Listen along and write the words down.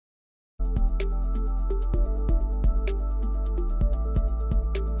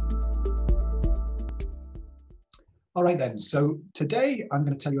All right then, so today I'm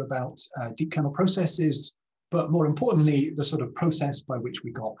going to tell you about deep kernel processes, but more importantly, the sort of process by which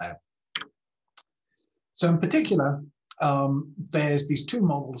we got there. So in particular, there's these two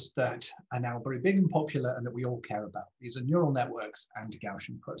models that are now very big and popular and that we all care about. These are neural networks and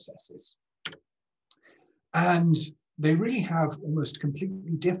Gaussian processes. And they really have almost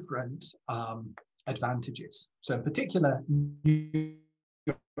completely different advantages. So in particular, neural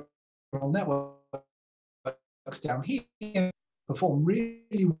networks down here perform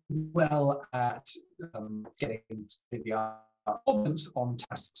really well at getting the performance on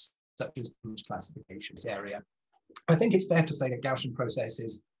tasks such as image classification area. I think it's fair to say that Gaussian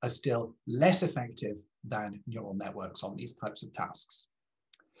processes are still less effective than neural networks on these types of tasks.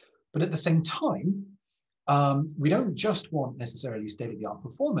 But at the same time, we don't just want necessarily state-of-the-art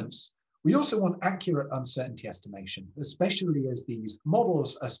performance. We also want accurate uncertainty estimation, especially as these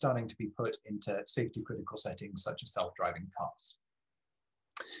models are starting to be put into safety-critical settings such as self-driving cars.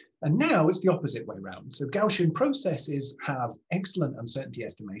 And now it's the opposite way around. So Gaussian processes have excellent uncertainty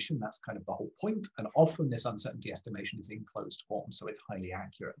estimation. That's kind of the whole point. And often this uncertainty estimation is in closed form, so it's highly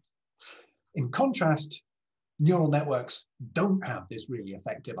accurate. In contrast, neural networks don't have this really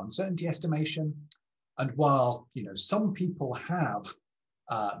effective uncertainty estimation. And while some people have,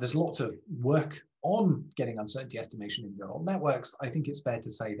 there's lots of work on getting uncertainty estimation in neural networks, I think it's fair to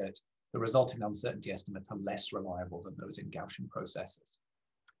say that the resulting uncertainty estimates are less reliable than those in Gaussian processes.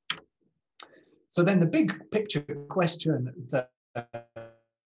 So then the big picture question that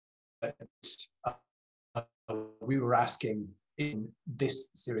we were asking in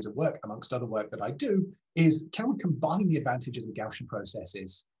this series of work, amongst other work that I do, is can we combine the advantages of Gaussian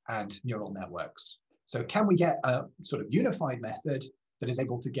processes and neural networks? So can we get a sort of unified method that is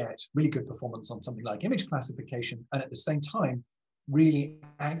able to get really good performance on something like image classification and at the same time, really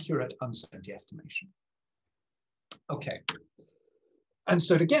accurate uncertainty estimation? Okay. And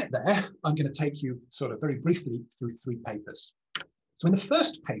so to get there, I'm going to take you sort of very briefly through three papers. So in the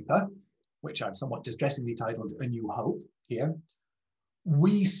first paper, which I've somewhat distressingly titled A New Hope here,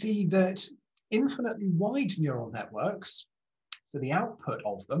 we see that infinitely wide neural networks, so the output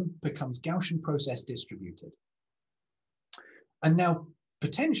of them becomes Gaussian process distributed. And now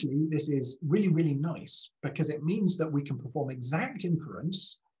potentially this is really, really nice because it means that we can perform exact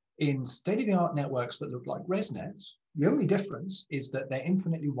inference in state-of-the-art networks that look like ResNet. The only difference is that they're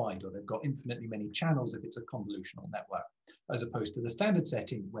infinitely wide, or they've got infinitely many channels if it's a convolutional network, as opposed to the standard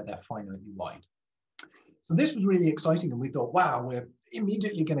setting where they're finitely wide. So this was really exciting, and we thought, wow, we're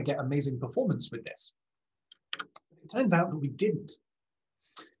immediately going to get amazing performance with this. It turns out that we didn't.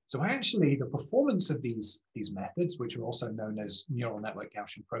 So actually, the performance of these methods, which are also known as neural network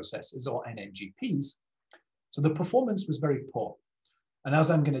Gaussian processes, or NNGPs, so the performance was very poor. And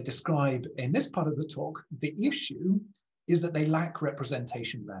as I'm going to describe in this part of the talk, the issue is that they lack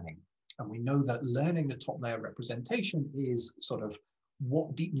representation learning. And we know that learning the top layer representation is sort of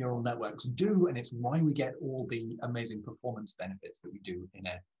what deep neural networks do, and it's why we get all the amazing performance benefits that we do in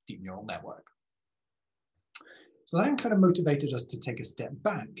a deep neural network. So that kind of motivated us to take a step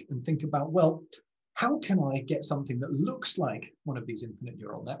back and think about, well, how can I get something that looks like one of these infinite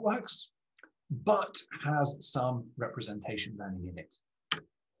neural networks, but has some representation learning in it?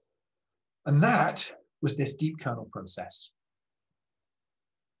 And that was this deep kernel process.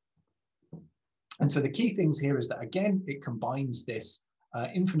 And so the key things here is that, again, it combines this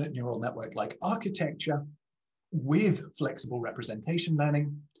infinite neural network-like architecture with flexible representation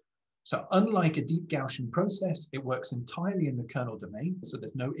learning. So unlike a deep Gaussian process, it works entirely in the kernel domain. So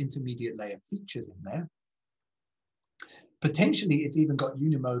there's no intermediate layer features in there. Potentially, it's even got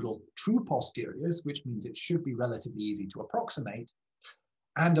unimodal true posteriors, which means it should be relatively easy to approximate.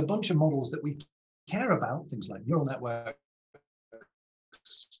 And a bunch of models that we care about, things like neural network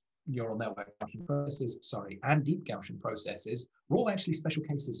Gaussian processes, and deep Gaussian processes, are all actually special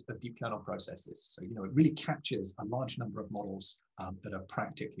cases of deep kernel processes. So, it really captures a large number of models that are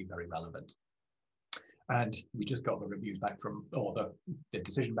practically very relevant. And we just got the reviews back from, or the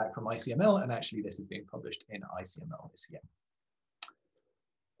decision back from ICML, and actually this is being published in ICML this year.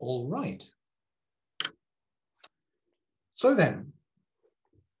 All right. So then,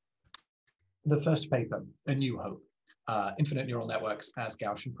 the first paper, A New Hope, Infinite Neural Networks as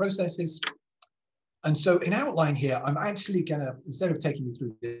Gaussian Processes. And so in outline here, I'm actually going to, instead of taking you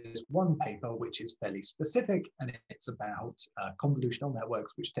through this one paper, which is fairly specific, and it's about convolutional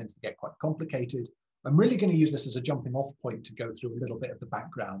networks, which tends to get quite complicated, I'm really going to use this as a jumping off point to go through a little bit of the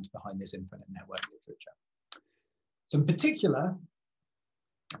background behind this infinite network literature. So in particular,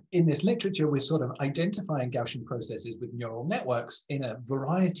 in this literature, we're sort of identifying Gaussian processes with neural networks in a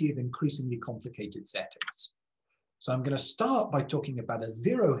variety of increasingly complicated settings. So I'm going to start by talking about a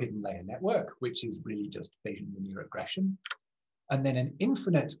zero hidden layer network, which is really just Bayesian linear regression, and then an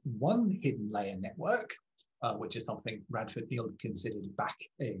infinite one hidden layer network, which is something Radford Field considered back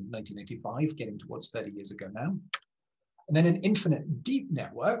in 1985, getting towards 30 years ago now. And then an infinite deep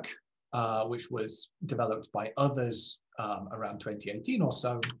network, which was developed by others around 2018 or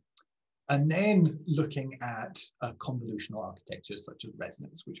so. And then looking at convolutional architectures such as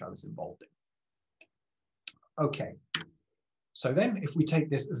resonance, which I was involved in. Okay, so then if we take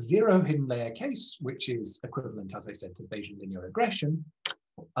this zero hidden layer case, which is equivalent, as I said, to Bayesian linear regression,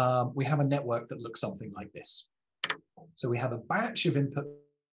 we have a network that looks something like this. So we have a batch of input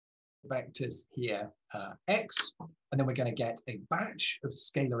vectors here, x, and then we're going to get a batch of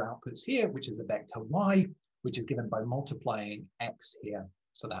scalar outputs here, which is a vector y, which is given by multiplying x here,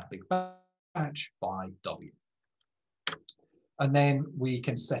 so that big batch by w. And then we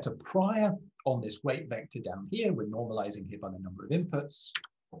can set a prior on this weight vector down here. We're normalizing here by the number of inputs.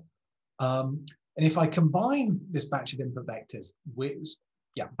 And if I combine this batch of input vectors with,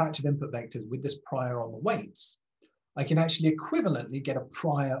 with this prior on the weights, I can actually equivalently get a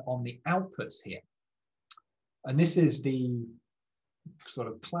prior on the outputs here. And this is the sort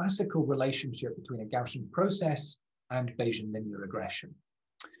of classical relationship between a Gaussian process and Bayesian linear regression.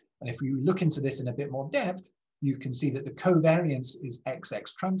 And if we look into this in a bit more depth, you can see that the covariance is XX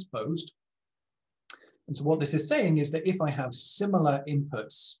transposed. And so what this is saying is that if I have similar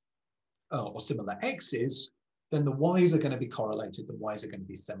inputs or similar X's, then the Y's are going to be correlated, the Y's are going to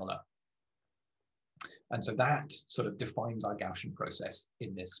be similar. And so that sort of defines our Gaussian process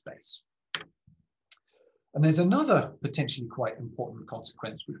in this space. And there's another potentially quite important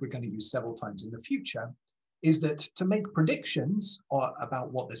consequence, which we're going to use several times in the future, is that to make predictions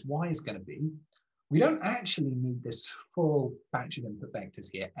about what this Y is going to be, we don't actually need this full batch of input vectors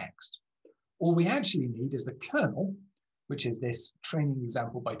here, X. All we actually need is the kernel, which is this training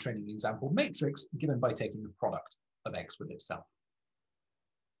example by training example matrix given by taking the product of X with itself.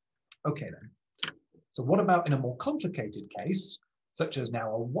 Okay then, so what about in a more complicated case, such as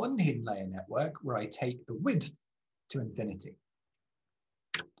now a one hidden layer network where I take the width to infinity?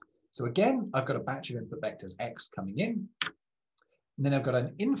 So again, I've got a batch of input vectors X coming in, and then I've got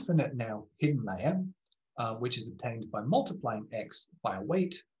an infinite now hidden layer, which is obtained by multiplying X by a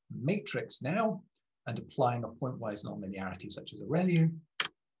weight matrix now, and applying a pointwise nonlinearity such as a ReLU.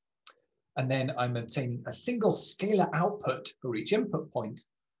 And then I'm obtaining a single scalar output for each input point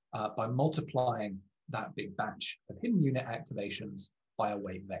by multiplying that big batch of hidden unit activations by a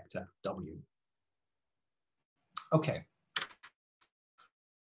weight vector W. Okay.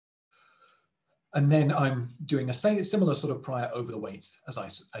 And then I'm doing a similar sort of prior over the weights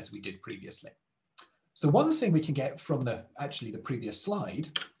as we did previously. So one thing we can get from the previous slide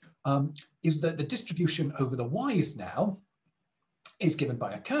is that the distribution over the Y's now is given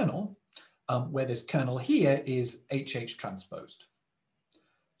by a kernel, where this kernel here is HH transposed.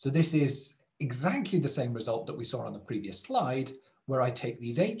 So this is exactly the same result that we saw on the previous slide, where I take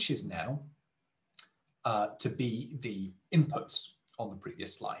these H's now to be the inputs on the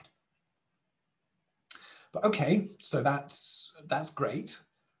previous slide. But okay, so that's great,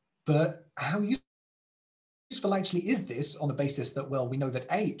 but how useful actually is this on the basis that, well, we know that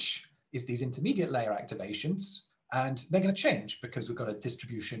H is these intermediate layer activations, and they're going to change because we've got a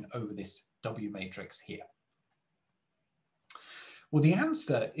distribution over this W matrix here. Well, the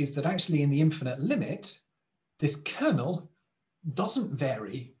answer is that actually in the infinite limit, this kernel doesn't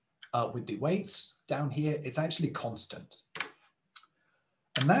vary with the weights down here. It's actually constant.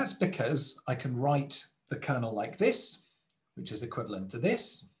 And that's because I can write the kernel like this, which is equivalent to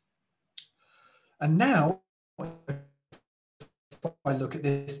this. And now, if I look at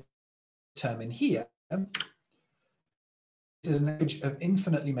this term in here, this is an average of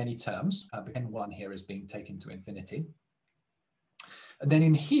infinitely many terms, n1 here is being taken to infinity. And then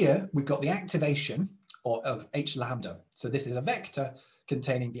in here, we've got the activation of H lambda. So this is a vector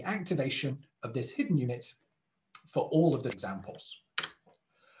containing the activation of this hidden unit for all of the examples.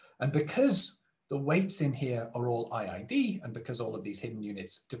 And because the weights in here are all IID, and because all of these hidden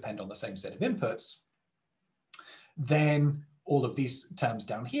units depend on the same set of inputs, then all of these terms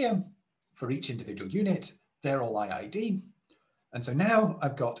down here, for each individual unit, they're all IID. And so now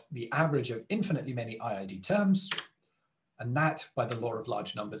I've got the average of infinitely many IID terms, and that, by the law of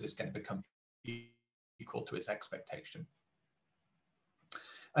large numbers, is going to become equal to its expectation.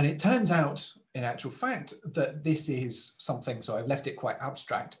 And it turns out, in actual fact, that this is something, so I've left it quite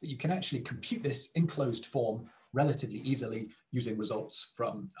abstract, but you can actually compute this in closed form relatively easily using results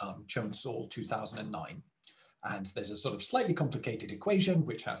from Chones 2009. And there's a sort of slightly complicated equation,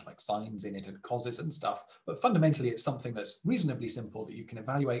 which has like sines in it and causes and stuff. But fundamentally, it's something that's reasonably simple that you can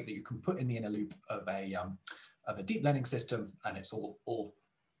evaluate, that you can put in the inner loop of a deep learning system. And it's all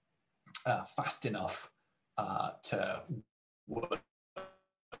fast enough to work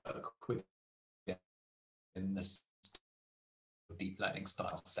with in this deep learning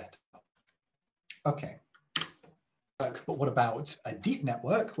style setup. Okay. But what about a deep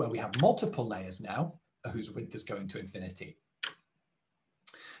network where we have multiple layers now, whose width is going to infinity?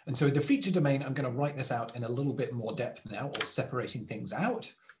 And so in the feature domain, I'm going to write this out in a little bit more depth now, or separating things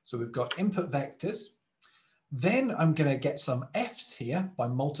out. So we've got input vectors. Then I'm going to get some Fs here by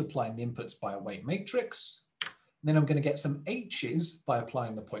multiplying the inputs by a weight matrix. Then I'm going to get some H's by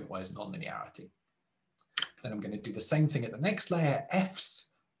applying the pointwise nonlinearity. Then I'm going to do the same thing at the next layer, F's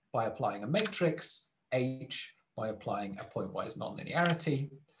by applying a matrix, H by applying a pointwise nonlinearity,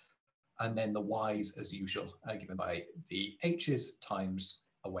 and then the Y's as usual are given by the H's times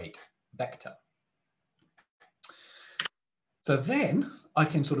a weight vector. So then I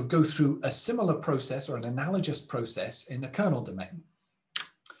can sort of go through a similar process or an analogous process in the kernel domain.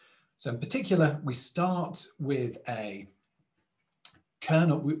 So in particular, we start with a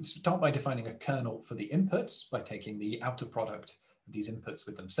kernel. We start by defining a kernel for the inputs by taking the outer product of these inputs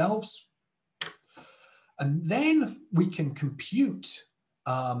with themselves. And then we can compute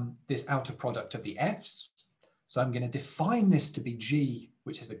this outer product of the F's. So I'm going to define this to be G,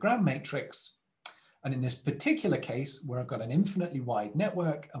 which is a gram matrix. And in this particular case, where I've got an infinitely wide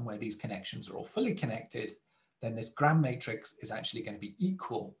network and where these connections are all fully connected, then this gram matrix is actually going to be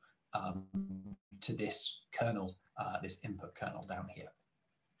equal to this kernel, this input kernel down here.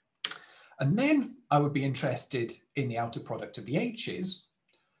 And then I would be interested in the outer product of the H's,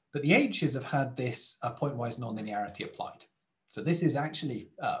 but the H's have had this pointwise nonlinearity applied. So this is actually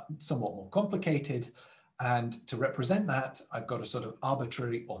somewhat more complicated. And to represent that, I've got a sort of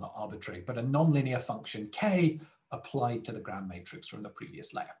arbitrary, or not arbitrary, but a nonlinear function K applied to the gram matrix from the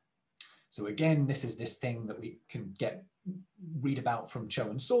previous layer. So again, this is this thing that we can read about from Cho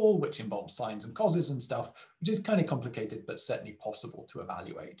and Saul, which involves sines and causes and stuff, which is kind of complicated, but certainly possible to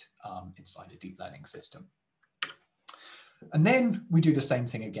evaluate inside a deep learning system. And then we do the same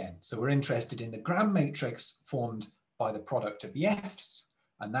thing again. So we're interested in the gram matrix formed by the product of the F's,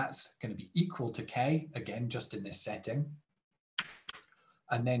 and that's going to be equal to K, again, just in this setting.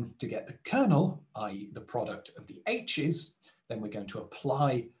 And then to get the kernel, i.e. the product of the H's, then we're going to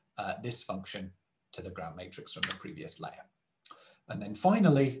apply this function to the gram matrix from the previous layer. And then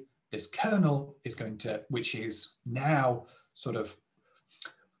finally, this kernel is going to, which is now sort of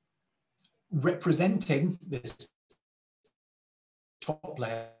representing this top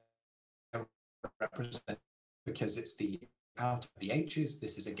layer, because it's the out of the H's.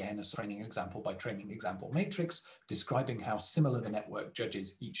 This is again a training example by training example matrix, describing how similar the network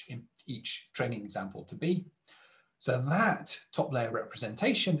judges each training example to be. So that top layer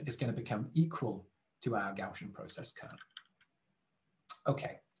representation is going to become equal to our Gaussian process kernel.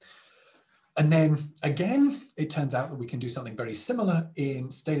 Okay. And then again, it turns out that we can do something very similar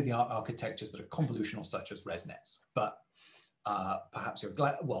in state-of-the-art architectures that are convolutional, such as ResNets. But perhaps you're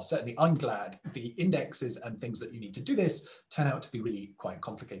glad, well, certainly I'm glad the indexes and things that you need to do this turn out to be really quite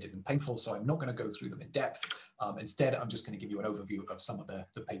complicated and painful. So I'm not going to go through them in depth. Instead, I'm just going to give you an overview of some of the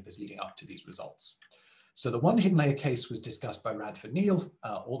papers leading up to these results. So the one hidden layer case was discussed by Radford Neal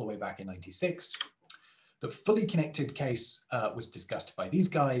all the way back in '96. The fully connected case was discussed by these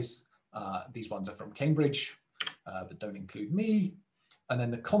guys. These ones are from Cambridge, but don't include me. And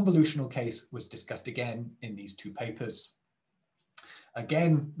then the convolutional case was discussed again in these two papers.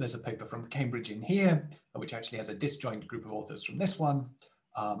 Again, there's a paper from Cambridge in here, which actually has a disjoint group of authors from this one.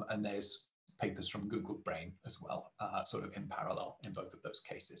 And there's papers from Google Brain as well, sort of in parallel in both of those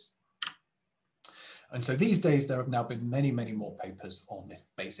cases. And so these days, there have now been many, many more papers on this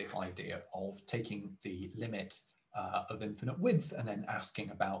basic idea of taking the limit of infinite width and then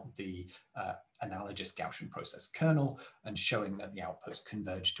asking about the analogous Gaussian process kernel and showing that the outputs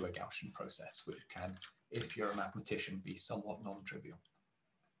converge to a Gaussian process, which can, if you're a mathematician, be somewhat non-trivial.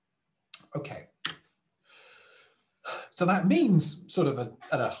 Okay. So that means sort of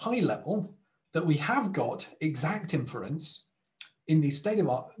at a high level that we have got exact inference in these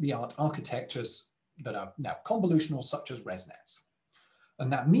state-of-the-art architectures that are now convolutional, such as ResNets.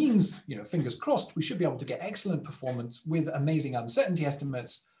 And that means, you know, fingers crossed, we should be able to get excellent performance with amazing uncertainty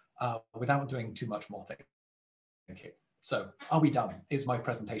estimates without doing too much more thinking. So are we done? Is my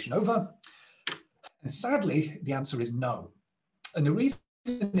presentation over? And sadly, the answer is no. And the reason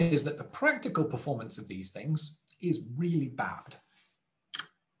is that the practical performance of these things is really bad.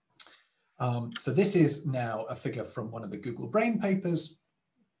 So this is now a figure from one of the Google Brain papers.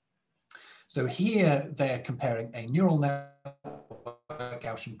 So here they're comparing a neural network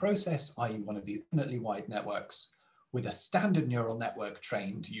Gaussian process, i.e. one of these infinitely wide networks, with a standard neural network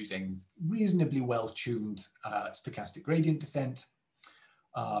trained using reasonably well-tuned stochastic gradient descent.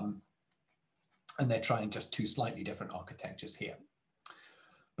 And they're trying just two slightly different architectures here.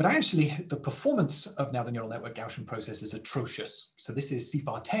 But actually, the performance of now the neural network Gaussian process is atrocious. So this is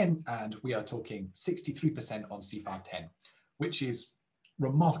CFAR 10, and we are talking 63% on CFAR 10, which is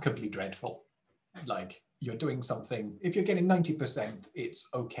remarkably dreadful. Like, you're doing something, if you're getting 90%, it's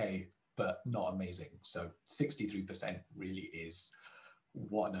okay, but not amazing. So 63% really is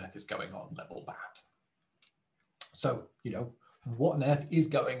what on earth is going on level bad. So, you know, what on earth is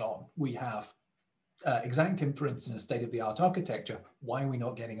going on? We have exact inference in a state-of-the-art architecture. Why are we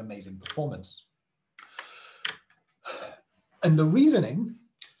not getting amazing performance? And the reasoning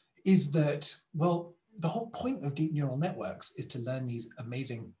is that, well, the whole point of deep neural networks is to learn these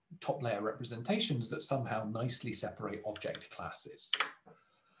amazing top layer representations that somehow nicely separate object classes.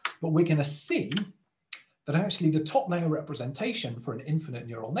 But we're going to see that actually the top layer representation for an infinite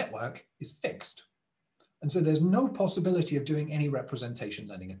neural network is fixed. And so there's no possibility of doing any representation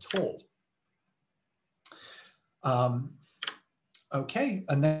learning at all. Okay,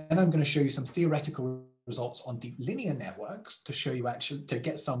 and then I'm going to show you some theoretical results on deep linear networks to show you actually, to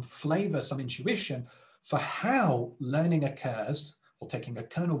get some flavor, some intuition for how learning occurs, or taking a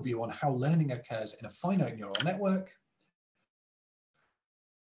kernel view on how learning occurs in a finite neural network.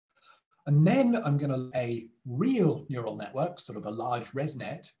 And then I'm going to look at a real neural network, sort of a large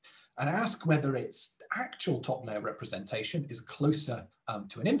ResNet, and ask whether its actual top layer representation is closer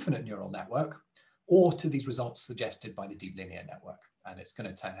to an infinite neural network or to these results suggested by the deep linear network. And it's going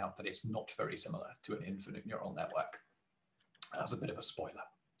to turn out that it's not very similar to an infinite neural network. That's a bit of a spoiler.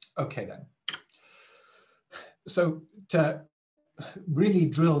 Okay, then. So to really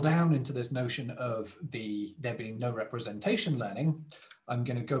drill down into this notion of there being no representation learning, I'm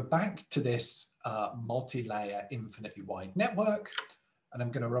going to go back to this multi-layer infinitely wide network, and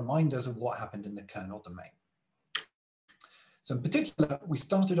I'm going to remind us of what happened in the kernel domain. So in particular, we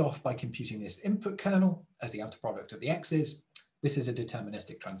started off by computing this input kernel as the outer product of the x's. This is a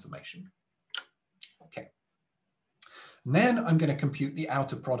deterministic transformation. Okay. And then I'm going to compute the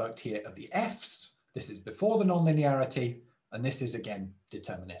outer product here of the f's. This is before the nonlinearity, and this is again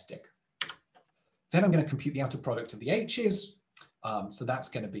deterministic. Then I'm going to compute the outer product of the h's. So that's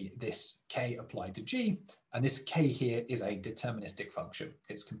going to be this k applied to g, and this k here is a deterministic function.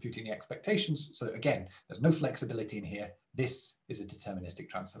 It's computing the expectations. So again, there's no flexibility in here. This is a deterministic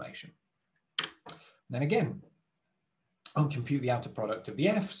transformation. And then again, I'll compute the outer product of the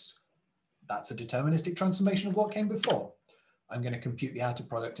f's. That's a deterministic transformation of what came before. I'm going to compute the outer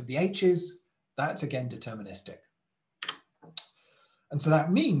product of the h's. That's again deterministic. And so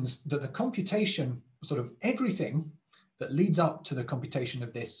that means that the computation, sort of everything that leads up to the computation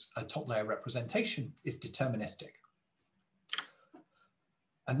of this top layer representation is deterministic.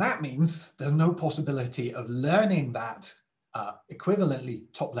 And that means there's no possibility of learning that equivalently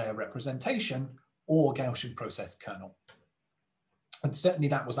top layer representation or Gaussian process kernel. And certainly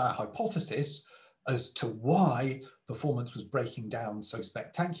that was our hypothesis as to why performance was breaking down so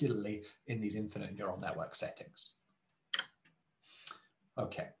spectacularly in these infinite neural network settings.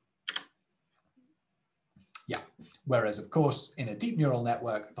 Okay. Yeah, whereas of course, in a deep neural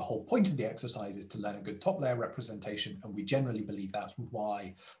network, the whole point of the exercise is to learn a good top layer representation, and we generally believe that's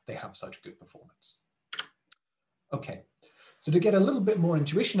why they have such good performance. Okay, so to get a little bit more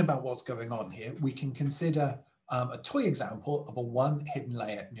intuition about what's going on here, we can consider a toy example of a one hidden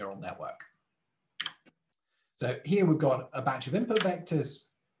layer neural network. So here we've got a batch of input vectors.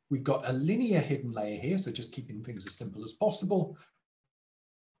 We've got a linear hidden layer here, so just keeping things as simple as possible,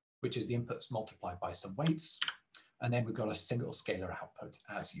 which is the inputs multiplied by some weights. And then we've got a single scalar output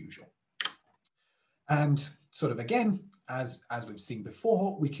as usual. And sort of again, as we've seen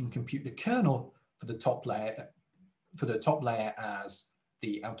before, we can compute the kernel for the top layer as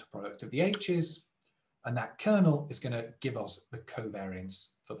the outer product of the h's. And that kernel is going to give us the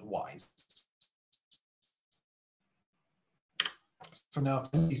covariance for the y's. So now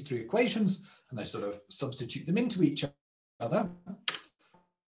these three equations, and I sort of substitute them into each other,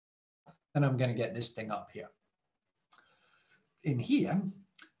 and I'm going to get this thing up here. In here,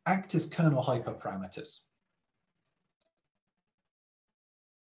 act as kernel hyperparameters.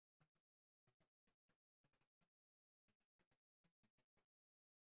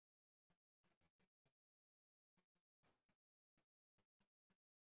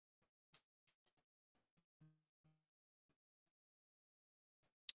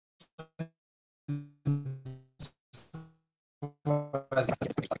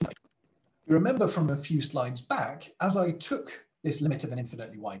 as you remember from a few slides back, as I took this limit of an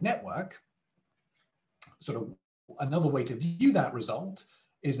infinitely wide network, sort of another way to view that result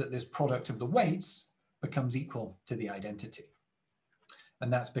is that this product of the weights becomes equal to the identity.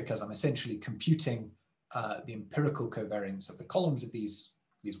 And that's because I'm essentially computing the empirical covariance of the columns of these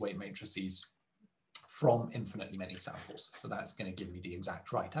weight matrices from infinitely many samples. So that's going to give me the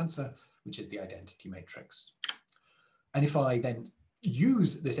exact right answer, which is the identity matrix. And if I then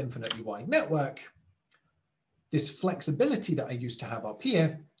use this infinitely wide network, this flexibility that I used to have up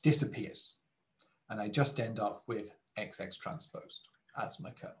here disappears. And I just end up with XX transposed as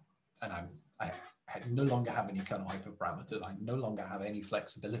my kernel. And I no longer have any kernel hyperparameters. I no longer have any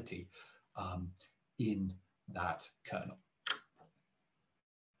flexibility in that kernel.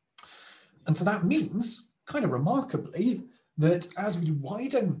 And so that means, kind of remarkably, that as we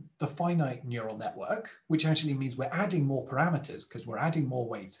widen the finite neural network, which actually means we're adding more parameters because we're adding more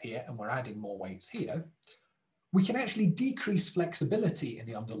weights here and we're adding more weights here, we can actually decrease flexibility in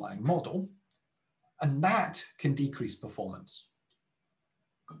the underlying model, and that can decrease performance.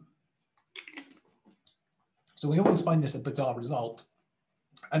 So we always find this a bizarre result.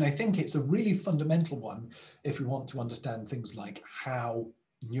 And I think it's a really fundamental one if we want to understand things like how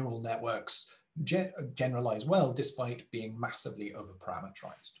neural networks generalize well despite being massively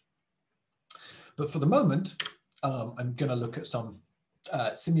overparameterized. But for the moment, I'm going to look at some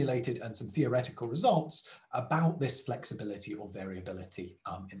simulated and some theoretical results about this flexibility or variability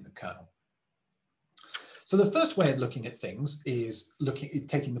in the kernel. So the first way of looking at things is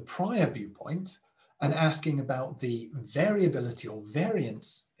taking the prior viewpoint and asking about the variability or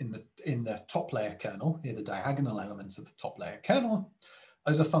variance in the top layer kernel, here the diagonal elements of the top layer kernel,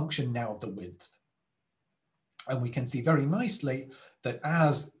 as a function now of the width. And we can see very nicely that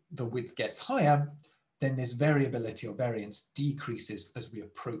as the width gets higher, then this variability or variance decreases as we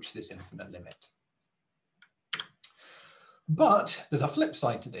approach this infinite limit. But there's a flip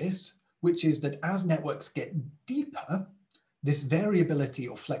side to this, which is that as networks get deeper, this variability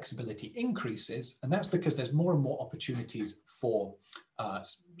or flexibility increases, and that's because there's more and more opportunities for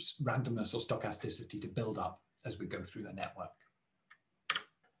randomness or stochasticity to build up as we go through the network.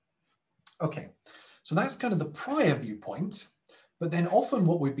 Okay, so that's kind of the prior viewpoint, but then often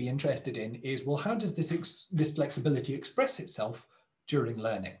what we'd be interested in is, well, how does this flexibility express itself during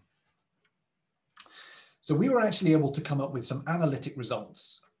learning? So we were actually able to come up with some analytic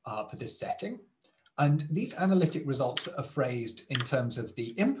results for this setting. And these analytic results are phrased in terms of the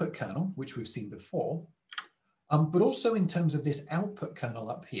input kernel, which we've seen before, but also in terms of this output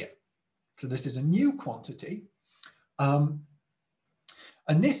kernel up here. So this is a new quantity. And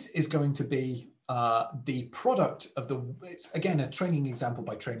this is going to be the product of it's again a training example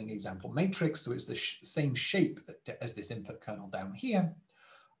by training example matrix. So it's the same shape as this input kernel down here,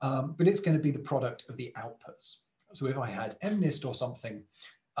 but it's going to be the product of the outputs. So if I had MNIST or something,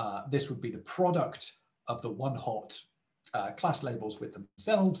 this would be the product of the one-hot class labels with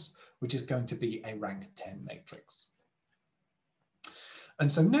themselves, which is going to be a rank 10 matrix.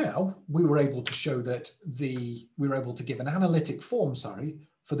 And so now we were able to show that we were able to give an analytic form,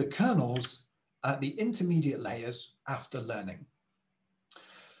 for the kernels at the intermediate layers after learning.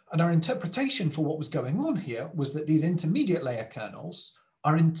 And our interpretation for what was going on here was that these intermediate layer kernels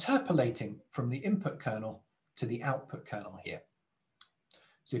are interpolating from the input kernel to the output kernel here.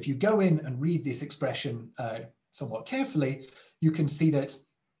 So if you go in and read this expression somewhat carefully, you can see that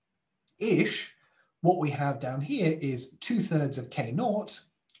what we have down here is 2/3 of K0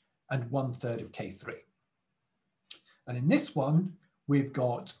 and 1/3 of K3. And in this one, we've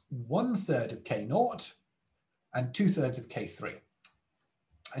got 1/3 of K0 and 2/3 of K3.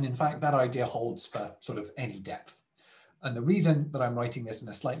 And in fact, that idea holds for sort of any depth. And the reason that I'm writing this in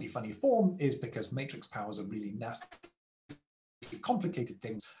a slightly funny form is because matrix powers are really nasty, complicated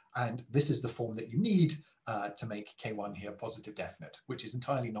things, and this is the form that you need to make K1 here positive definite, which is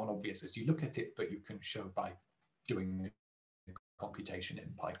entirely non-obvious as you look at it, but you can show by doing the computation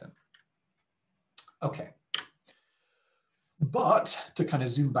in Python. Okay, but to kind of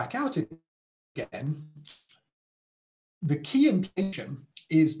zoom back out again, the key implication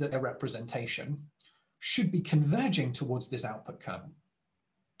is that a representation should be converging towards this output kernel.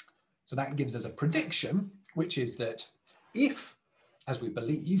 So that gives us a prediction, which is that if, as we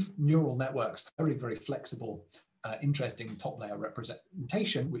believe, neural networks, very, very flexible, interesting top layer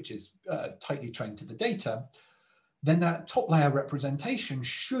representation, which is tightly trained to the data, then that top layer representation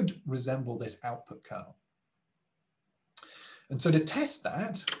should resemble this output kernel. And so to test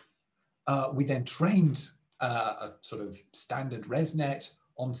that, we then trained a sort of standard ResNet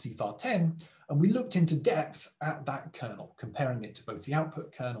on CFAR10, and we looked into depth at that kernel, comparing it to both the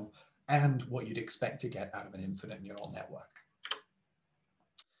output kernel and what you'd expect to get out of an infinite neural network.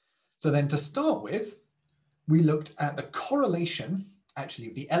 So then to start with, we looked at the correlation, actually,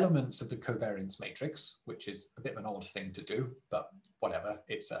 of the elements of the covariance matrix, which is a bit of an odd thing to do, but whatever,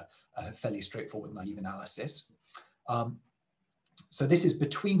 it's a fairly straightforward naive analysis. So this is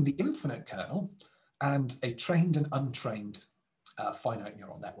between the infinite kernel and a trained and untrained finite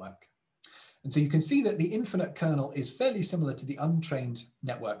neural network. And so you can see that the infinite kernel is fairly similar to the untrained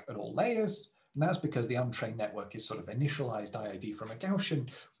network at all layers. And that's because the untrained network is sort of initialized IID from a Gaussian,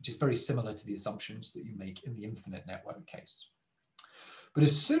 which is very similar to the assumptions that you make in the infinite network case. But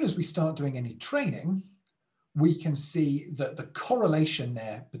as soon as we start doing any training, we can see that the correlation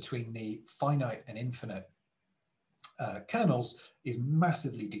there between the finite and infinite kernels is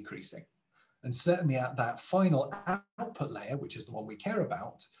massively decreasing. And certainly at that final output layer, which is the one we care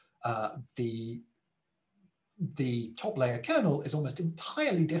about, the top layer kernel is almost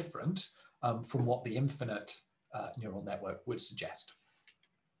entirely different from what the infinite neural network would suggest.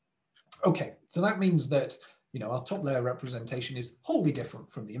 Okay, so that means that our top layer representation is wholly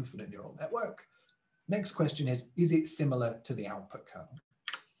different from the infinite neural network. Next question is it similar to the output kernel?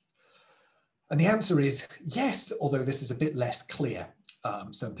 And the answer is yes, although this is a bit less clear.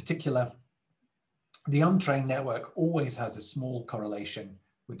 So in particular, the untrained network always has a small correlation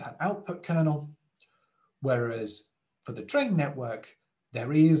with that output kernel, whereas for the trained network,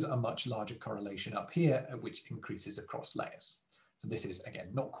 there is a much larger correlation up here, which increases across layers. So this is, again,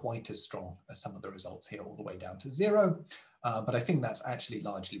 not quite as strong as some of the results here all the way down to 0, but I think that's actually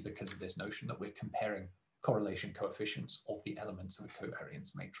largely because of this notion that we're comparing correlation coefficients of the elements of a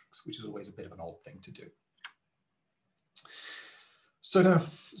covariance matrix, which is always a bit of an odd thing to do. So to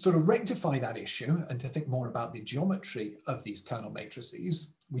sort of rectify that issue and to think more about the geometry of these kernel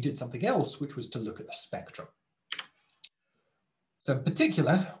matrices, we did something else, which was to look at the spectrum. So in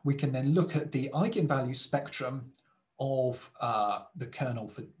particular, we can then look at the eigenvalue spectrum of the kernel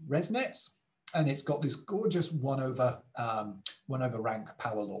for ResNets, and it's got this gorgeous 1 over rank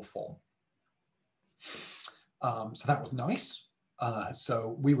power law form. So that was nice.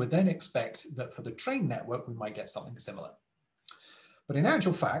 So we would then expect that for the trained network, we might get something similar. But in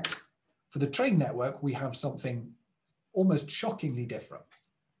actual fact, for the trained network, we have something almost shockingly different.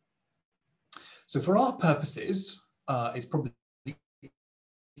 So for our purposes, it's probably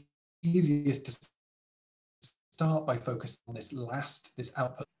easiest to start by focusing on this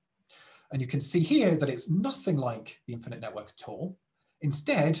output. And you can see here that it's nothing like the infinite network at all.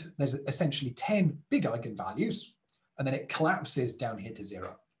 Instead, there's essentially 10 big eigenvalues, and then it collapses down here to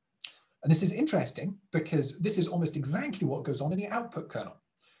 0. And this is interesting because this is almost exactly what goes on in the output kernel.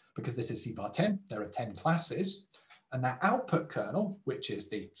 Because this is CFAR10, there are 10 classes, and that output kernel, which is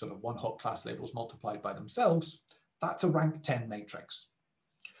the sort of one-hot class labels multiplied by themselves, that's a rank 10 matrix.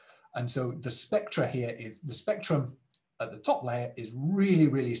 And so the spectra here is, the spectrum at the top layer is really,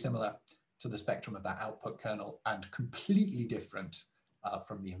 really similar to the spectrum of that output kernel and completely different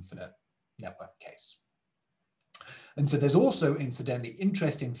from the infinite network case. And so there's also, incidentally,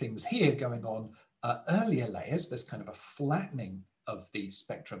 interesting things here going on earlier layers. There's kind of a flattening of the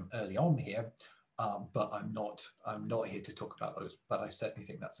spectrum early on here, but I'm not here to talk about those, but I certainly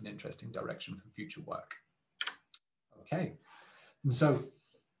think that's an interesting direction for future work. Okay, and so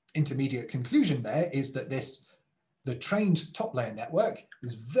intermediate conclusion there is that the trained top layer network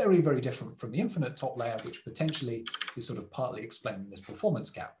is very, very different from the infinite top layer, which potentially is sort of partly explaining this performance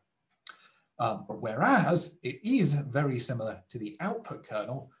gap. Whereas it is very similar to the output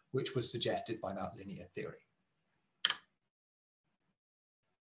kernel, which was suggested by that linear theory.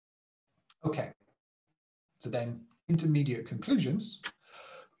 Okay, so then intermediate conclusions.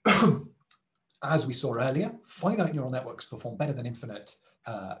 As we saw earlier, finite neural networks perform better than infinite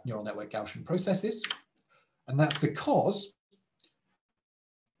neural network Gaussian processes. And that's because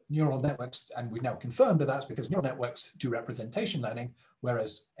neural networks, and we've now confirmed that that's because neural networks do representation learning,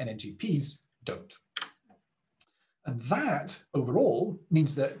 whereas NNGPs don't. And that overall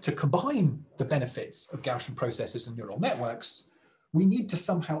means that to combine the benefits of Gaussian processes and neural networks, we need to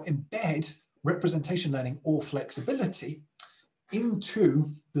somehow embed representation learning or flexibility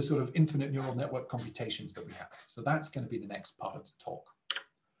into the sort of infinite neural network computations that we have. So that's going to be the next part of the talk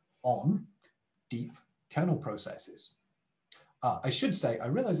on deep kernel processes. I should say, I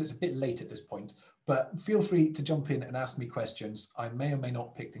realize it's a bit late at this point, but feel free to jump in and ask me questions. I may or may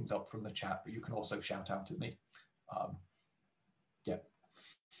not pick things up from the chat, but you can also shout out at me. Yeah.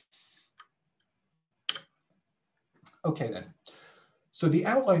 Okay then. So the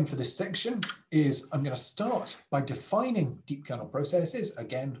outline for this section is I'm going to start by defining deep kernel processes,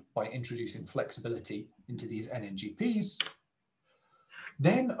 again, by introducing flexibility into these NNGPs.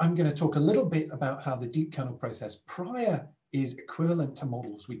 Then I'm going to talk a little bit about how the deep kernel process prior is equivalent to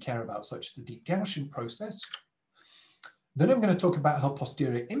models we care about, such as the deep Gaussian process. Then I'm going to talk about how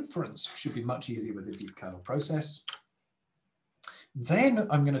posterior inference should be much easier with the deep kernel process. Then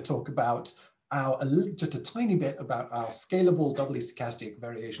I'm going to talk about just a tiny bit about our scalable doubly stochastic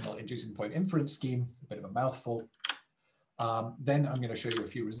variational inducing point inference scheme, a bit of a mouthful. Then I'm going to show you a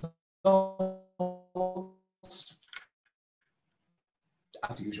few results,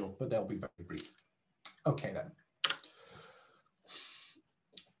 as usual, but they'll be very brief. Okay then.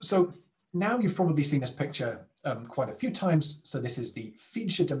 So now you've probably seen this picture quite a few times. So this is the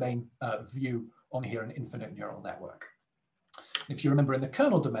feature domain view on here, an infinite neural network. If you remember, in the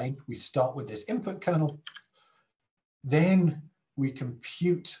kernel domain, we start with this input kernel. Then we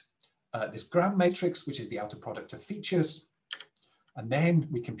compute this gram matrix, which is the outer product of features. And then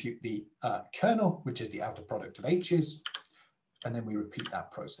we compute the kernel, which is the outer product of h's. And then we repeat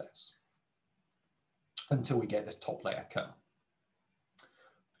that process until we get this top layer kernel.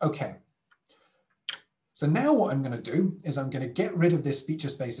 Okay. So now what I'm going to do is I'm going to get rid of this feature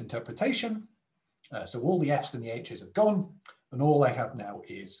space interpretation. So all the f's and the h's have gone. And all I have now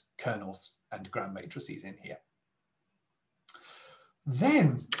is kernels and gram matrices in here.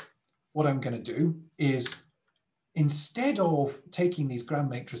 Then what I'm going to do is, instead of taking these gram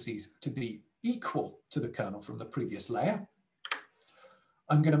matrices to be equal to the kernel from the previous layer,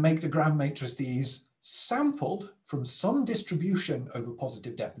 I'm going to make the gram matrices sampled from some distribution over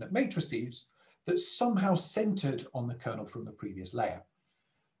positive definite matrices that's somehow centered on the kernel from the previous layer.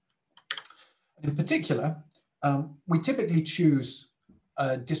 In particular, we typically choose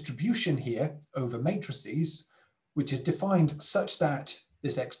a distribution here over matrices, which is defined such that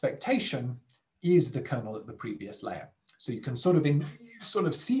this expectation is the kernel at the previous layer. So you can sort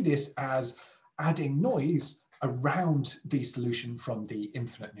of see this as adding noise around the solution from the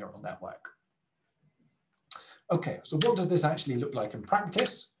infinite neural network. Okay, so what does this actually look like in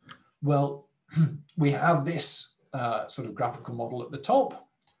practice? Well, we have this sort of graphical model at the top.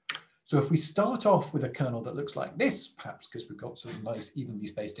 So if we start off with a kernel that looks like this, perhaps because we've got sort of nice evenly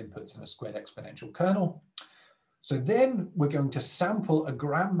spaced inputs in a squared exponential kernel. So then we're going to sample a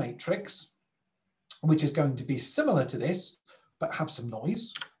gram matrix, which is going to be similar to this, but have some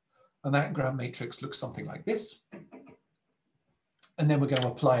noise. And that gram matrix looks something like this. And then we're going to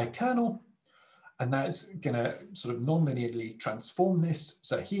apply a kernel, and that's going to sort of non-linearly transform this.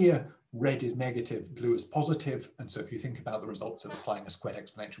 So here, red is negative, blue is positive. And so if you think about the results of applying a squared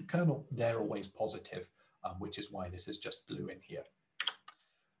exponential kernel, they're always positive, which is why this is just blue in here.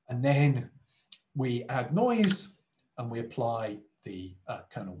 And then we add noise and we apply the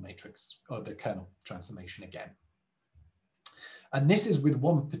kernel matrix, or the kernel transformation again. And this is with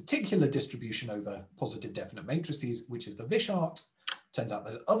one particular distribution over positive definite matrices, which is the Wishart. Turns out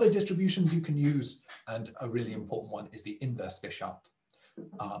there's other distributions you can use, and a really important one is the inverse Wishart.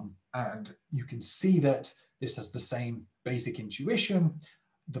 And you can see that this has the same basic intuition.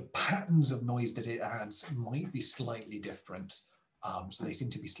 The patterns of noise that it adds might be slightly different. So they seem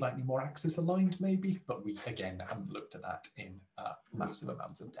to be slightly more axis aligned maybe, but we again haven't looked at that in massive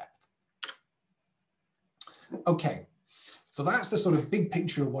amounts of depth. Okay, so that's the sort of big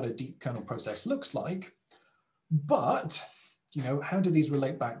picture of what a deep kernel process looks like. But, you know, how do these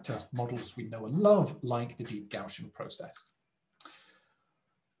relate back to models we know and love, like the deep Gaussian process?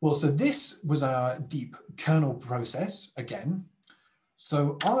 Well, so this was our deep kernel process again.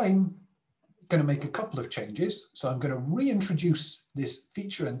 So I'm going to make a couple of changes. So I'm going to reintroduce this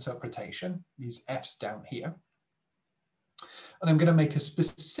feature interpretation, these F's down here. And I'm going to make a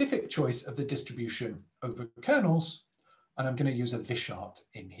specific choice of the distribution over kernels. And I'm going to use a Wishart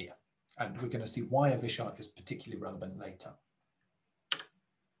in here. And we're going to see why a Wishart is particularly relevant later.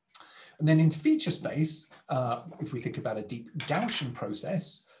 And then in feature space, if we think about a deep Gaussian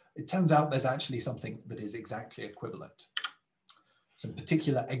process, it turns out there's actually something that is exactly equivalent. So in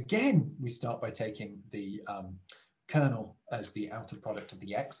particular, again, we start by taking the kernel as the outer product of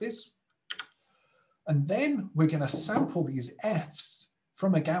the x's. And then we're going to sample these f's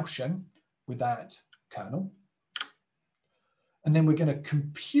from a Gaussian with that kernel. And then we're going to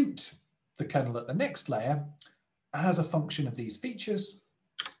compute the kernel at the next layer as a function of these features.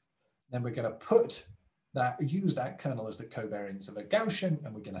 Then we're going to use that kernel as the covariance of a Gaussian,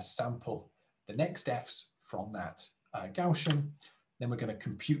 and we're going to sample the next f's from that Gaussian. Then we're going to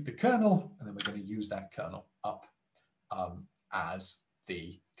compute the kernel, and then we're going to use that kernel up as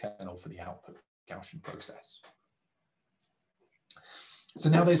the kernel for the output Gaussian process. So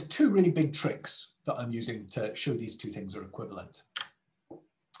now there's two really big tricks that I'm using to show these two things are equivalent.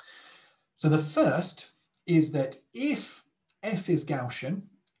 So the first is that if F is Gaussian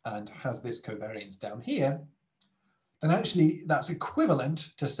and has this covariance down here, then actually that's equivalent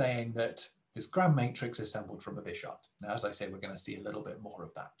to saying that this Gram matrix is sampled from a Wishart. Now, as I say, we're going to see a little bit more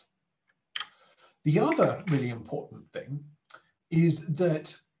of that. The other really important thing is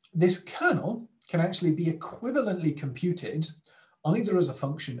that this kernel can actually be equivalently computed either as a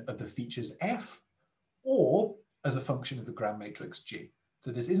function of the features F or as a function of the Gram matrix G.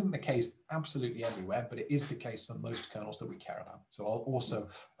 So this isn't the case absolutely everywhere, but it is the case for most kernels that we care about. So I'll also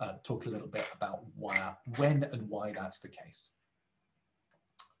talk a little bit about when and why that's the case.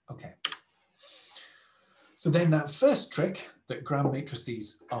 Okay. So then that first trick, that Gram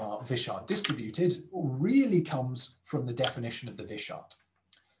matrices are Wishart distributed, really comes from the definition of the Wishart.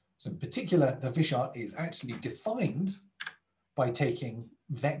 So in particular, the Wishart is actually defined by taking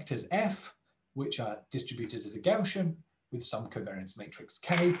vectors F, which are distributed as a Gaussian, with some covariance matrix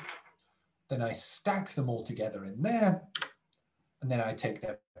K. Then I stack them all together in there, and then I take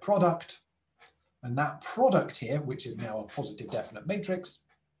their product, and that product here, which is now a positive definite matrix,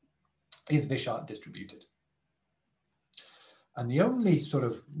 is Wishart distributed. And the only sort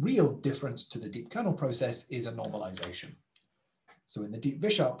of real difference to the deep kernel process is a normalization. So in the deep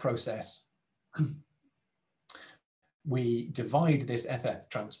Wishart process, we divide this FF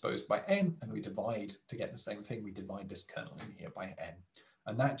transpose by n, and we divide, to get the same thing, we divide this kernel in here by n.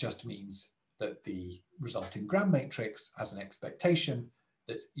 And that just means that the resulting Gram matrix has an expectation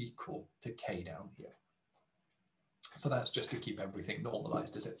that's equal to k down here. So that's just to keep everything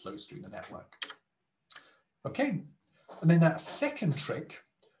normalized as it flows through the network. Okay, and then that second trick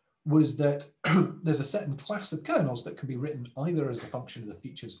was that there's a certain class of kernels that can be written either as a function of the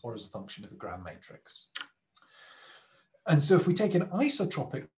features or as a function of the Gram matrix. And so if we take an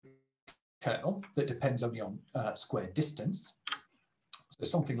isotropic kernel that depends only on squared distance, so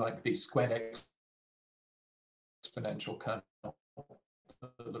something like the squared exponential kernel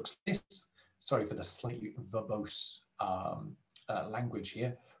that looks like this. Sorry for the slightly verbose language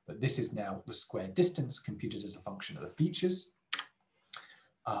here, but this is now the squared distance computed as a function of the features.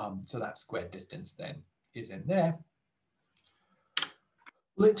 So that squared distance then is in there.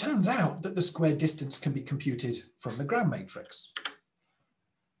 Well, it turns out that the squared distance can be computed from the Gram matrix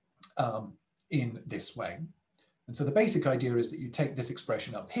in this way. And so the basic idea is that you take this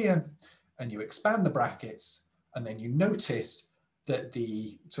expression up here and you expand the brackets, and then you notice that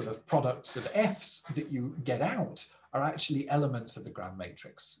the sort of products of F's that you get out are actually elements of the Gram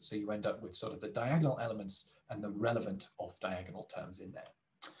matrix. So you end up with sort of the diagonal elements and the relevant off-diagonal terms in there.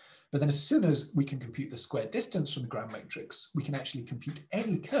 But then as soon as we can compute the square distance from the Gram matrix, we can actually compute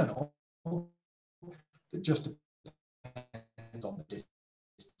any kernel that just depends on the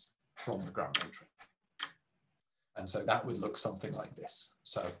distance from the Gram matrix. And so that would look something like this.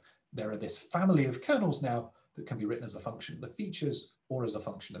 So there are this family of kernels now that can be written as a function of the features or as a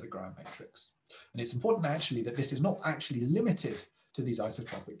function of the Gram matrix. And it's important actually that this is not actually limited to these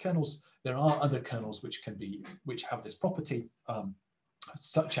isotropic kernels. There are other kernels which have this property,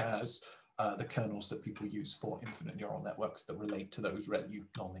 such as the kernels that people use for infinite neural networks that relate to those ReLU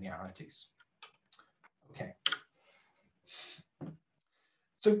nonlinearities. Okay.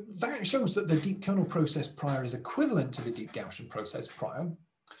 So that shows that the deep kernel process prior is equivalent to the deep Gaussian process prior.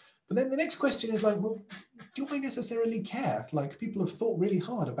 But then the next question is like, well, do I necessarily care? Like, people have thought really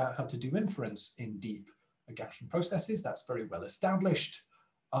hard about how to do inference in deep Gaussian processes. That's very well established.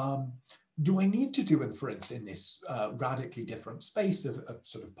 Do I need to do inference in this radically different space of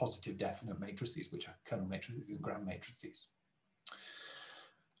sort of positive definite matrices, which are kernel matrices and Gram matrices?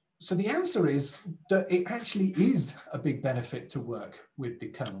 So the answer is that it actually is a big benefit to work with the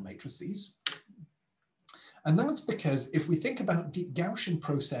kernel matrices. And that's because if we think about deep Gaussian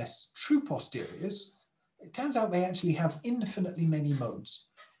process true posteriors, it turns out they actually have infinitely many modes,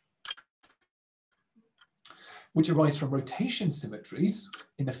 which arise from rotation symmetries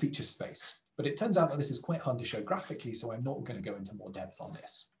in the feature space. But it turns out that this is quite hard to show graphically, so I'm not going to go into more depth on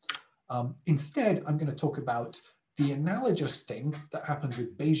this. Instead, I'm going to talk about the analogous thing that happens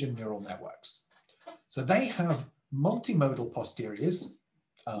with Bayesian neural networks. So they have multimodal posteriors,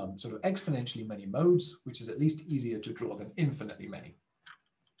 sort of exponentially many modes, which is at least easier to draw than infinitely many.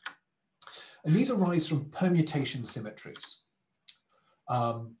 And these arise from permutation symmetries.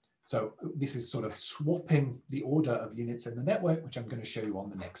 So this is sort of swapping the order of units in the network, which I'm going to show you on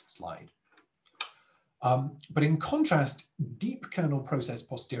the next slide. But in contrast, deep kernel process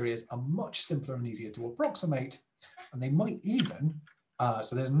posteriors are much simpler and easier to approximate, and they might even,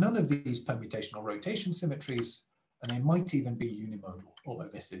 so there's none of these permutation or rotation symmetries, and they might even be unimodal, although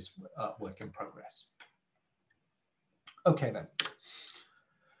this is work in progress. Okay then.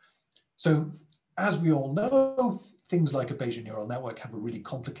 So as we all know, things like a Bayesian neural network have a really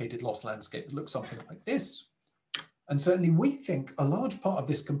complicated loss landscape that looks something like this. And certainly we think a large part of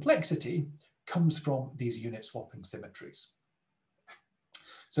this complexity comes from these unit swapping symmetries.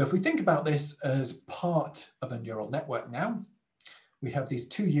 So if we think about this as part of a neural network now, we have these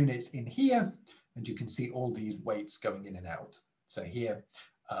two units in here, and you can see all these weights going in and out. So here,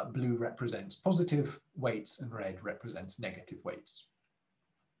 blue represents positive weights and red represents negative weights.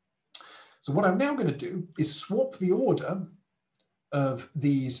 So what I'm now going to do is swap the order of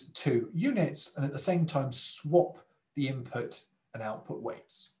these two units and at the same time swap the input and output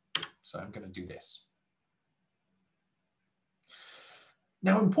weights. So I'm going to do this.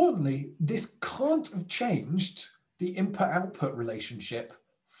 Now, importantly, this can't have changed the input-output relationship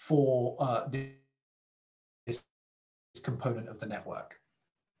for this component of the network.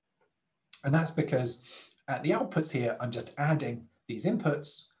 And that's because at the outputs here, I'm just adding these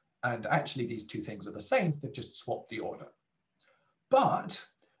inputs, and actually these two things are the same, they've just swapped the order. But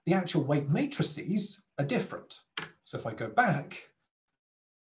the actual weight matrices are different. So if I go back,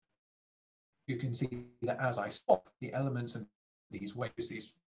 you can see that as I swap, the elements of these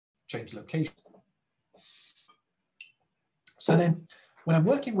matrices change location. So then when I'm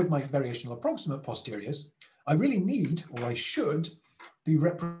working with my variational approximate posteriors, I really need, or I should, be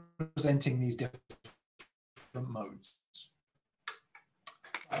representing these different modes.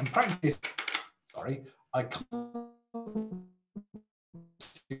 In practice, sorry, I can't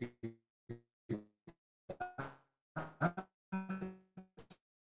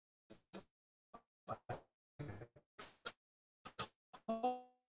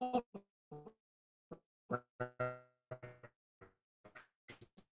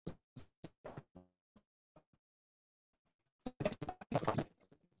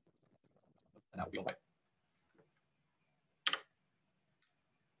and that will be all right.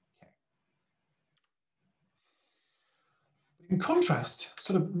 Okay. In contrast,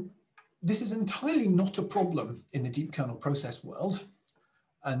 this is entirely not a problem in the deep kernel process world,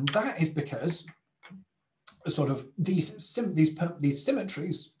 and that is because these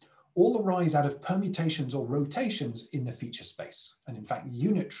symmetries all arise out of permutations or rotations in the feature space, and in fact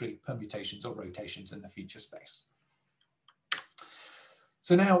unitary permutations or rotations in the feature space.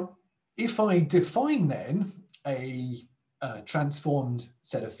 So now, if I define then a transformed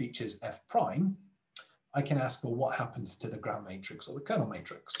set of features f prime, I can ask, well, what happens to the ground matrix or the kernel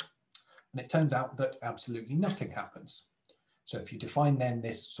matrix? And it turns out that absolutely nothing happens. So if you define then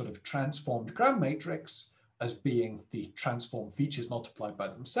this sort of transformed ground matrix as being the transformed features multiplied by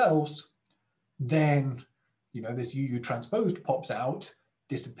themselves, then this UU transposed pops out,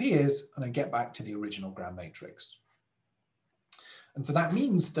 disappears, and I get back to the original ground matrix. And so that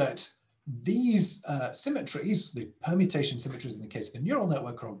means that these symmetries, the permutation symmetries in the case of a neural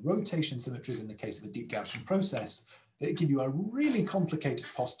network or rotation symmetries in the case of a deep Gaussian process, that give you a really complicated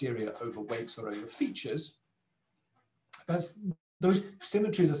posterior over weights or over features. Those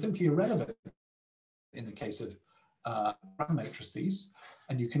symmetries are simply irrelevant in the case of ground matrices,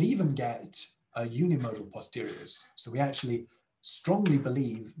 and you can even get unimodal posteriors. So we actually strongly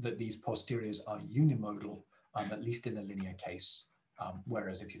believe that these posteriors are unimodal, at least in the linear case.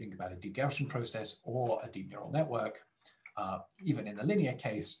 Whereas if you think about a deep Gaussian process or a deep neural network, even in the linear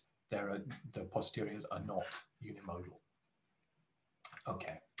case, the posteriors are not unimodal.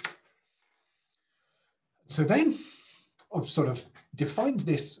 Okay. So then I've sort of defined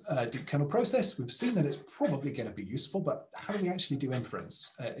this deep kernel process. We've seen that it's probably going to be useful, but how do we actually do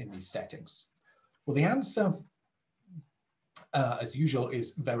inference in these settings? Well, the answer, as usual,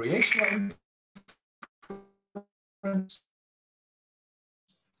 is variational inference.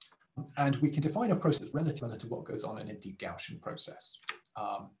 And we can define a process relative to what goes on in a deep Gaussian process.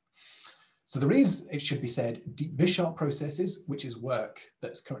 So there is, it should be said, deep Wishart processes, which is work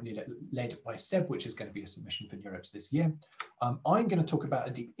that's currently led by Seb, which is going to be a submission for NeurIPS this year. I'm going to talk about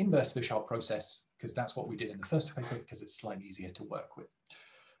a deep inverse Wishart process, because that's what we did in the first paper, because it's slightly easier to work with.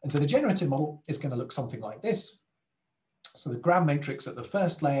 And so the generative model is going to look something like this. So the ground matrix at the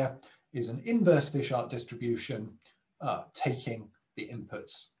first layer is an inverse Wishart distribution, taking the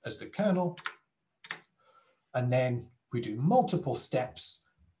inputs as the kernel. And then we do multiple steps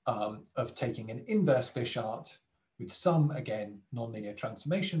of taking an inverse Wishart with some, again, nonlinear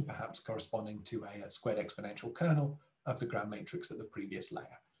transformation, perhaps corresponding to a squared exponential kernel of the ground matrix at the previous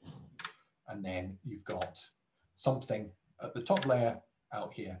layer. And then you've got something at the top layer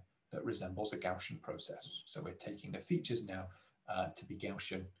out here that resembles a Gaussian process. So we're taking the features now to be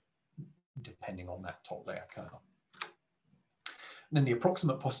Gaussian, depending on that top layer kernel. then the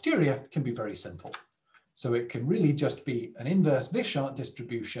approximate posterior can be very simple. So it can really just be an inverse Wishart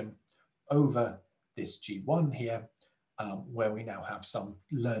distribution over this G1 here, where we now have some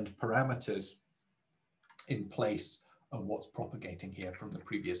learned parameters in place of what's propagating here from the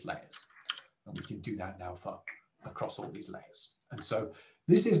previous layers. And we can do that now for across all these layers. And so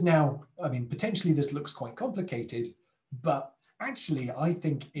this is now, I mean, potentially this looks quite complicated, but actually I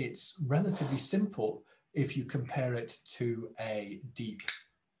think it's relatively simple if you compare it to a deep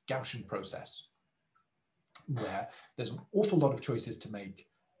Gaussian process, where there's an awful lot of choices to make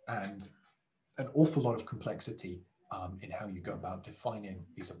and an awful lot of complexity in how you go about defining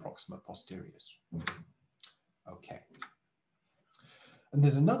these approximate posteriors. Okay. And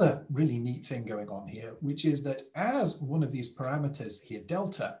there's another really neat thing going on here, which is that as one of these parameters here,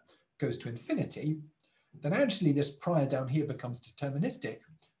 delta, goes to infinity, then actually this prior down here becomes deterministic,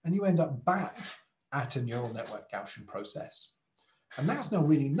 and you end up back at a neural network Gaussian process. And that's now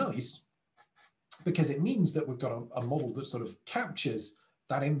really nice, because it means that we've got a model that sort of captures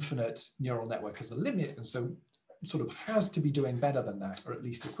that infinite neural network as a limit, and so sort of has to be doing better than that, or at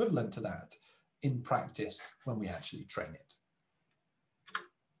least equivalent to that, in practice when we actually train it.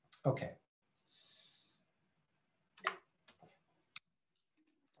 Okay.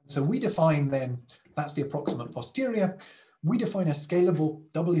 So we define then, that's the approximate posterior. We define a scalable,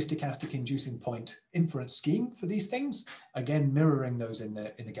 doubly stochastic inducing point inference scheme for these things, again, mirroring those in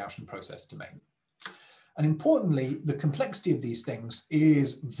the Gaussian process domain. And importantly, the complexity of these things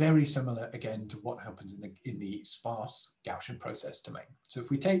is very similar, again, to what happens in the sparse Gaussian process domain. So if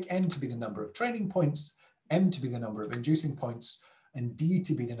we take n to be the number of training points, m to be the number of inducing points, and d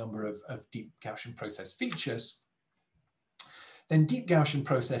to be the number of deep Gaussian process features, then deep Gaussian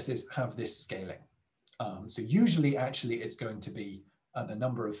processes have this scaling. So usually, actually, it's going to be the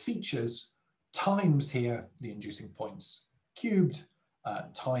number of features times here the inducing points cubed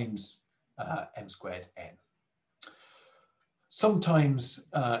times m squared n. Sometimes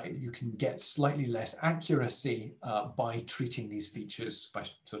you can get slightly less accuracy by treating these features, by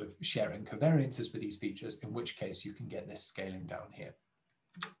sort of sharing covariances for these features, in which case you can get this scaling down here.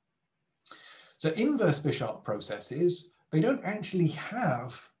 So inverse Wishart processes, they don't actually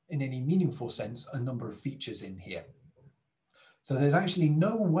have, in any meaningful sense, a number of features in here. So there's actually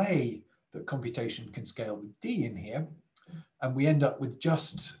no way that computation can scale with D in here. And we end up with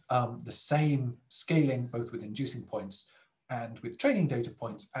just the same scaling, both with inducing points and with training data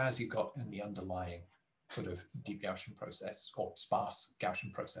points, as you got in the underlying sort of deep Gaussian process or sparse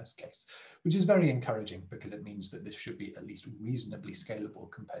Gaussian process case, which is very encouraging because it means that this should be at least reasonably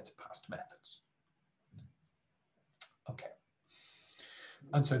scalable compared to past methods. Okay.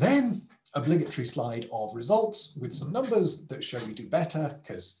 And so then, obligatory slide of results with some numbers that show we do better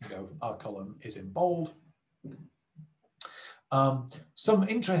because, you know, our column is in bold. Some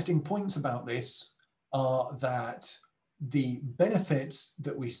interesting points about this are that the benefits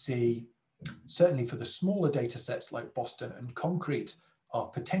that we see, certainly for the smaller data sets like Boston and Concrete, are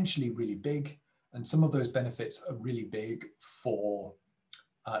potentially really big. And some of those benefits are really big for,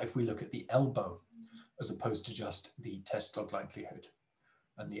 if we look at the elbow, as opposed to just the test log likelihood.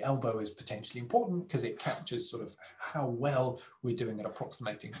 And the elbow is potentially important because it captures sort of how well we're doing at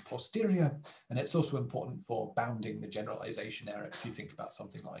approximating the posterior. And it's also important for bounding the generalization error if you think about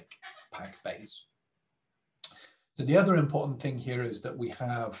something like PAC Bayes. So the other important thing here is that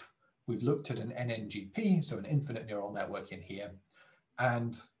we've looked at an NNGP, so an infinite neural network in here.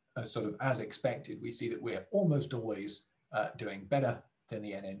 And sort of as expected, we see that we're almost always doing better than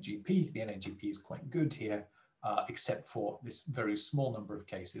the NNGP. The NNGP is quite good here. Except for this very small number of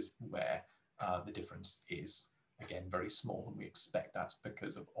cases where the difference is, again, very small, and we expect that's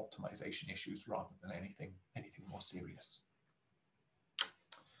because of optimization issues rather than anything more serious.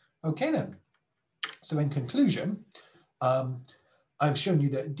 Okay then, so in conclusion, I've shown you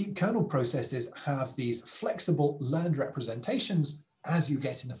that deep kernel processes have these flexible learned representations as you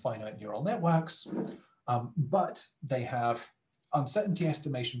get in the finite neural networks, but they have uncertainty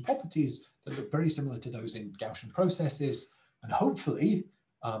estimation properties that look very similar to those in Gaussian processes, and hopefully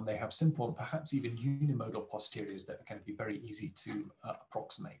they have simple and perhaps even unimodal posteriors that are going to be very easy to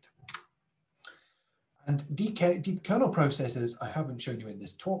approximate. And deep kernel processes, I haven't shown you in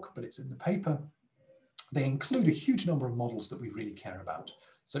this talk, but it's in the paper. They include a huge number of models that we really care about,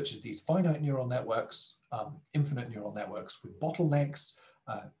 such as these finite neural networks, infinite neural networks with bottlenecks,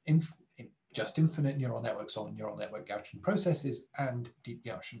 just infinite neural networks on neural network Gaussian processes, and deep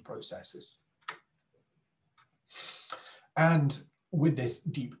Gaussian processes. And with this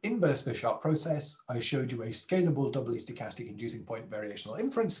deep inverse Wishart process, I showed you a scalable doubly stochastic inducing point variational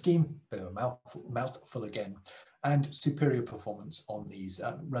inference scheme, bit of a mouthful again, and superior performance on these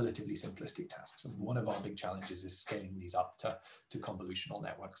relatively simplistic tasks. And one of our big challenges is scaling these up to convolutional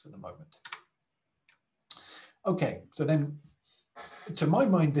networks at the moment. Okay, so then to my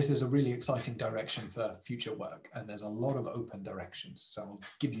mind, this is a really exciting direction for future work, and there's a lot of open directions. So I'll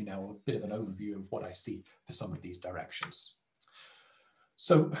give you now a bit of an overview of what I see for some of these directions.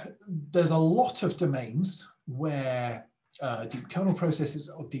 So there's a lot of domains where deep kernel processes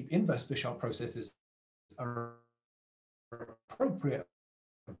or deep inverse Bishart processes are appropriate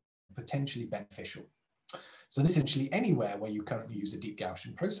and potentially beneficial. So this is essentially anywhere where you currently use a deep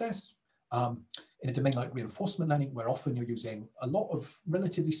Gaussian process. In a domain like reinforcement learning, where often you're using a lot of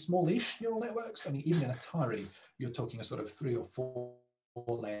relatively small-ish neural networks. I mean, even in Atari, you're talking a sort of 3 or 4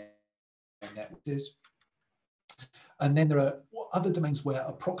 layer networks. And then there are other domains where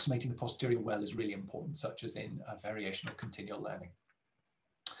approximating the posterior well is really important, such as in variational continual learning.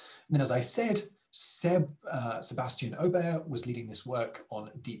 And then, as I said, Sebastian Aubert was leading this work on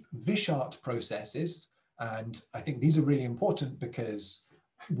deep Wishart processes. And I think these are really important because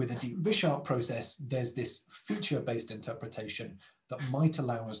with a deep Wishart process, there's this feature-based interpretation that might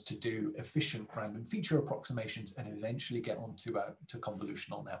allow us to do efficient random feature approximations and eventually get onto to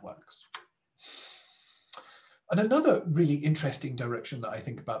convolutional networks. And another really interesting direction that I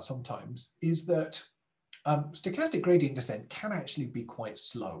think about sometimes is that stochastic gradient descent can actually be quite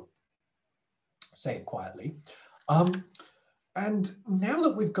slow, say it quietly. And now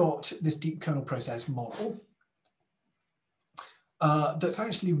that we've got this deep kernel process model, that's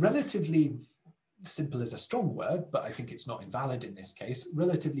actually relatively simple is a strong word, but I think it's not invalid in this case,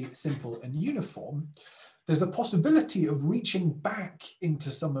 relatively simple and uniform, there's a possibility of reaching back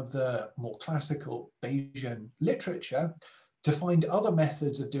into some of the more classical Bayesian literature to find other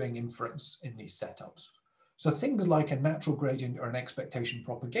methods of doing inference in these setups. So things like a natural gradient or an expectation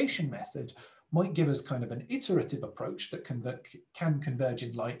propagation method might give us kind of an iterative approach that can converge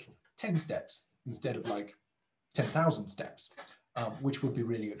in like 10 steps instead of like 10,000 steps. Which would be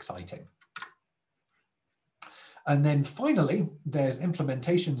really exciting. And then finally, there's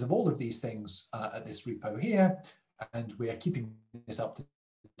implementations of all of these things at this repo here, and we are keeping this up to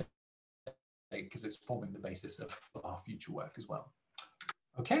date because it's forming the basis of our future work as well.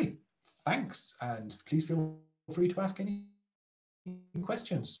 Okay, thanks, and please feel free to ask any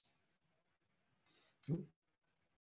questions.